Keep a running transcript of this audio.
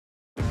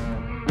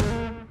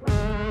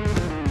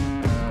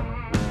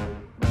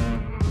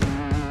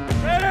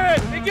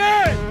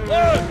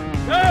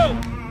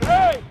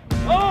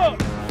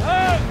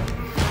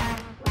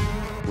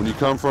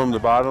come from the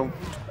bottom.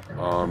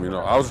 You know,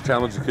 I was a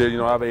challenging kid. You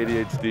know, I have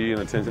ADHD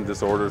and attention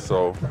disorder,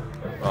 so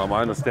I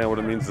understand what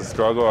it means to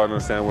struggle. I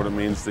understand what it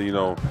means to, you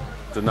know,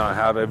 to not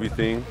have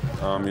everything.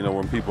 You know,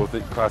 when people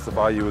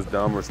classify you as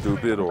dumb or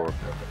stupid, or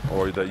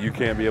that you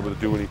can't be able to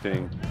do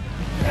anything.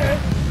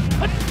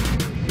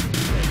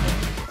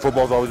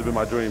 Football's always been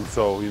my dream,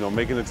 so, you know,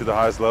 making it to the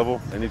highest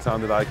level,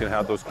 anytime that I can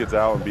have those kids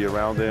out and be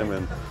around them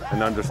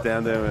and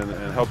understand them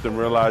and help them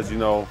realize, you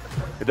know,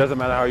 it doesn't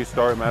matter how you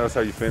start, it matters how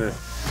you finish.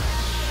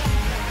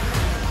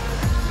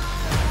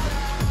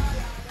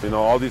 You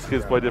know, all these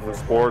kids play different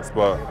sports,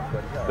 but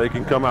they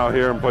can come out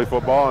here and play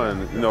football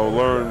and, you know,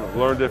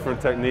 learn different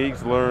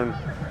techniques, learn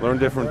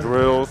different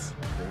drills,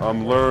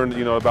 learn,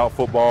 you know, about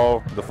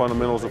football, the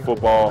fundamentals of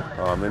football.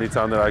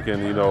 Anytime that I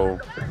can, you know,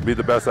 be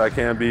the best I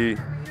can be,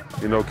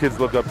 you know, kids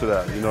look up to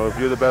that. You know, if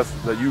you're the best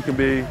that you can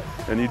be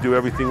and you do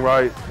everything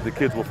right, the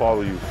kids will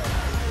follow you.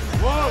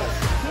 1,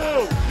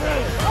 2,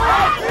 3.